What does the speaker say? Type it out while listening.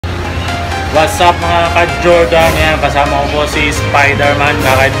What's up mga ka-Jordan? Yan, kasama ko po si Spider-Man.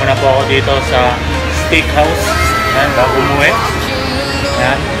 Kakain muna po ako dito sa steakhouse. Yan, bago umuwi.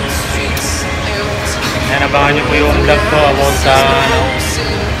 Yan. Yan, abangan nyo po yung vlog ko about sa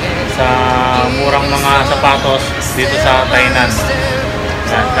murang mga sapatos dito sa Tainan.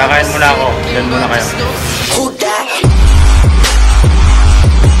 Yan, kakain muna ako. Yan muna kayo.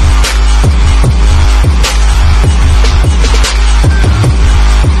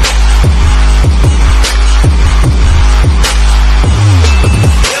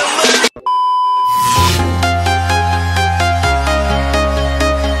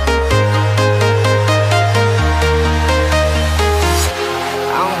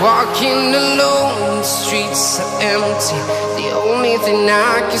 Walking alone, the streets are empty. The only thing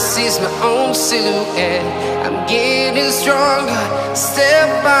I can see is my own silhouette. I'm getting stronger, step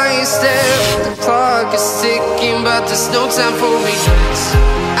by step. The clock is ticking, but there's no time for regrets.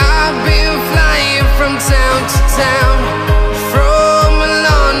 I've been flying from town to town, from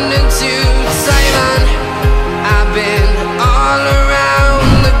London to Taiwan. I've been all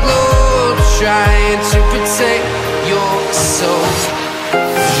around the globe, trying to protect your soul.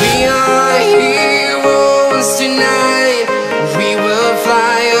 We are heroes tonight. We will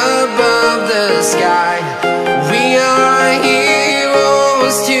fly above the sky. We are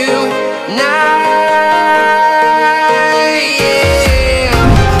heroes tonight. Yeah.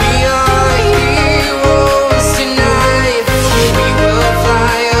 We are heroes tonight. We will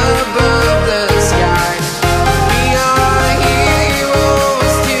fly above the sky. We are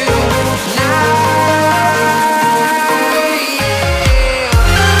heroes tonight.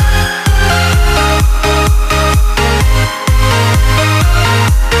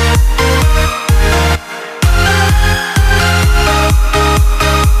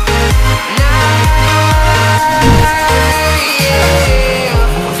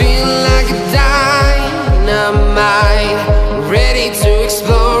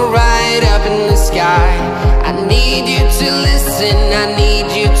 I need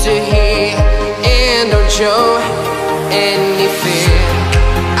you to hear and don't show any fear.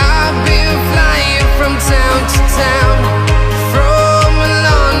 I've been flying from town to town, from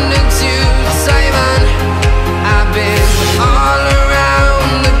London to Taiwan. I've been all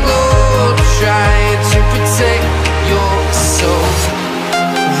around the globe, trying to protect your soul.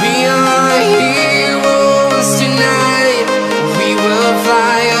 We are heroes tonight. We will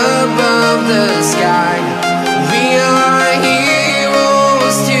fly above the sky. We are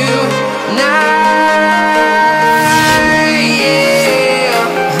heroes tonight. Yeah.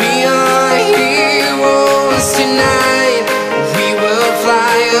 We are heroes tonight. We will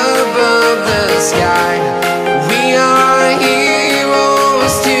fly above the sky. We are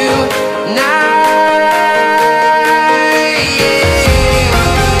heroes tonight. Yeah.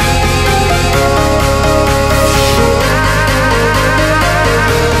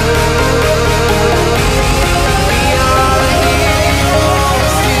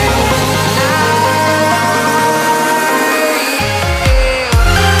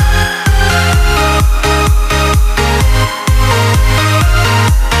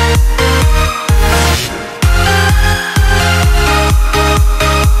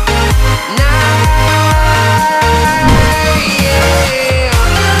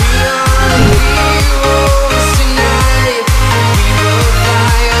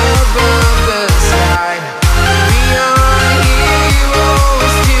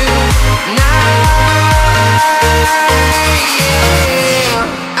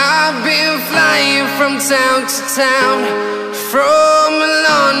 Town to town, from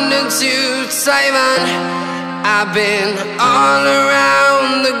London to Taiwan. I've been all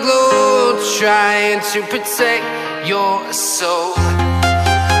around the globe, trying to protect your soul.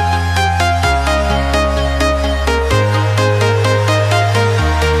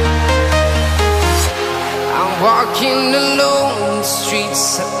 I'm walking alone, the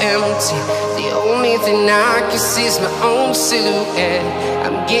streets are empty. The only thing I can see is my own silhouette.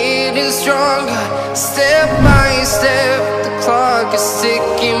 I'm getting stronger, step by step. The clock is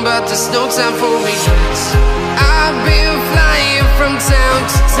ticking, but there's no time for regrets. I've been flying from town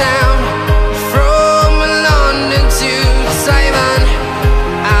to town, from London to Taiwan.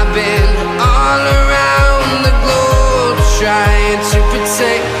 I've been all around the globe, trying to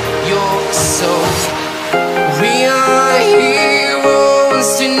protect your soul. We are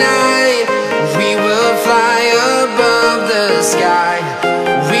heroes tonight. We will fly above the sky.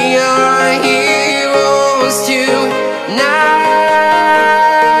 We are heroes tonight.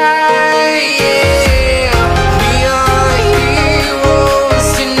 Yeah. We are heroes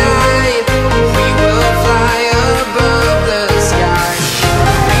tonight.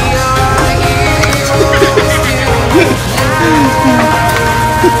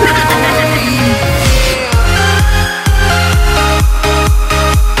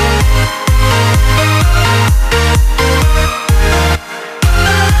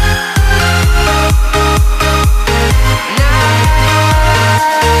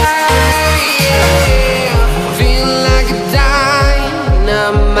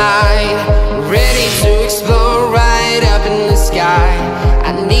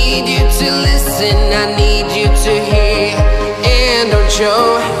 need you to listen, I need you to hear, and don't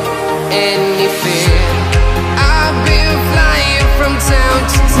show any fear. I've been flying from town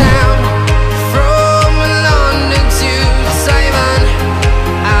to town, from London to Taiwan.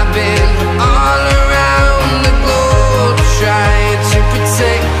 I've been all around the globe trying to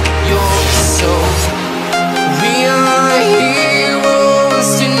protect your soul. We are heroes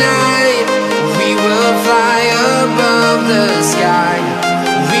tonight, we will fly above the sky.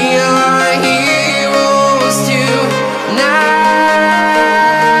 We are heroes tonight,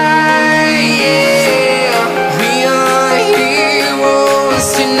 yeah. We are heroes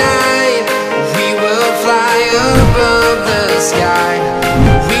tonight, we will fly above the sky.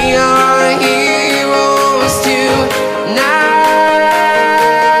 We are heroes tonight, yeah.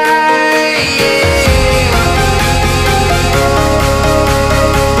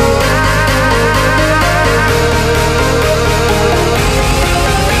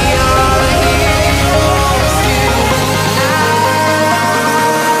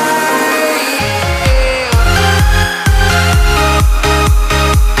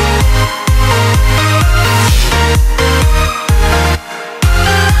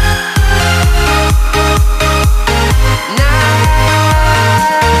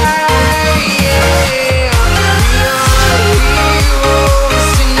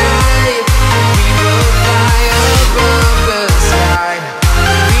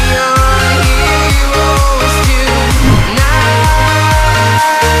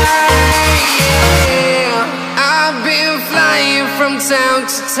 Town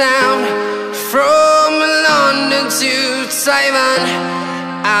to town, from London to Taiwan.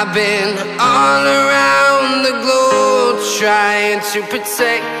 I've been all around the globe trying to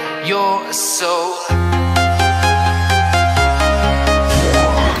protect your soul.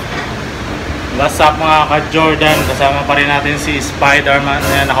 What's up mga ka-Jordan? Kasama pa rin natin si Spider-Man.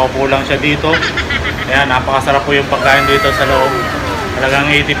 Ayan, nakaupo lang siya dito. Ayan, napakasarap po yung pagkain dito sa loob. Talagang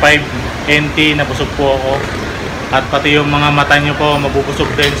 85 NT, nabusog po ako. At pati yung mga mata nyo po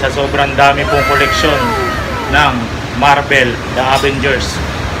mabubusog din sa sobrang dami pong koleksyon ng Marvel, The Avengers.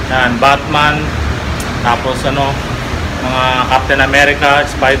 Yan, Batman, tapos mga Captain America,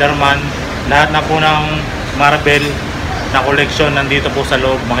 Spider-Man, lahat na po ng Marvel na koleksyon nandito po sa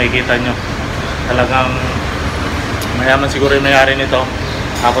loob, makikita nyo. Talagang mayaman siguro yung may-ari nito.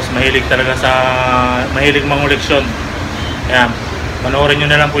 Tapos mahilig mangoleksyon. Yan, panoorin nyo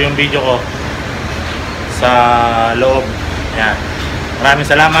na lang po yung video ko sa loob. Ayan. Maraming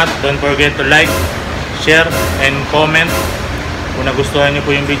salamat. Don't forget to like, share, and comment kung nagustuhan nyo po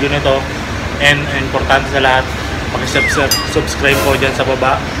yung video nito. And importante sa lahat, pakisubscribe po dyan sa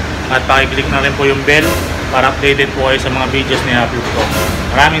baba at pakiclick na rin po yung bell para updated po kayo sa mga videos na i-upload ko.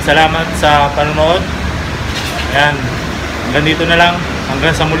 Maraming salamat sa panonood. Ayan. Hanggang dito na lang.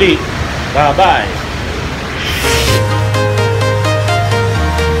 Hanggang sa muli. Bye-bye.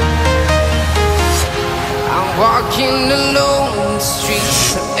 Walking alone, the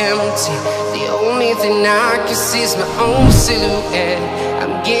streets are empty. The only thing I can see is my own silhouette.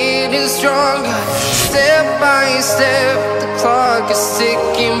 I'm getting stronger, step by step. The clock is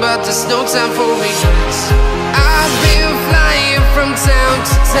ticking, but there's no time for regrets. I've been flying from town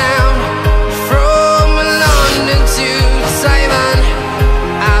to town, from London to Taiwan.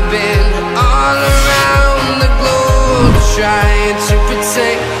 I've been all around the globe trying to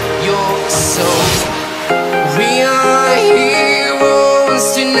protect your soul. We are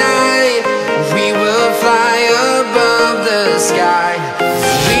heroes tonight, we will fly above the sky.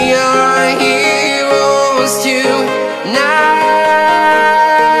 We are heroes tonight,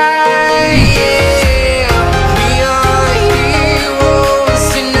 yeah. We are heroes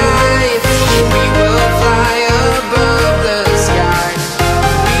tonight, we will fly above the sky.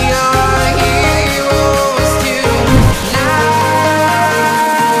 We are heroes tonight,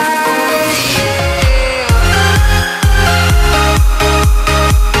 yeah.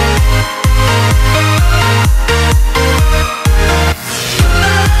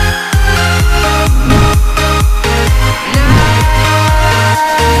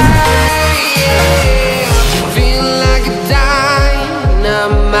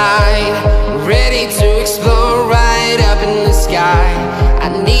 Ready to explore right up in the sky. I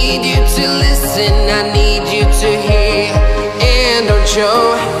need you to listen,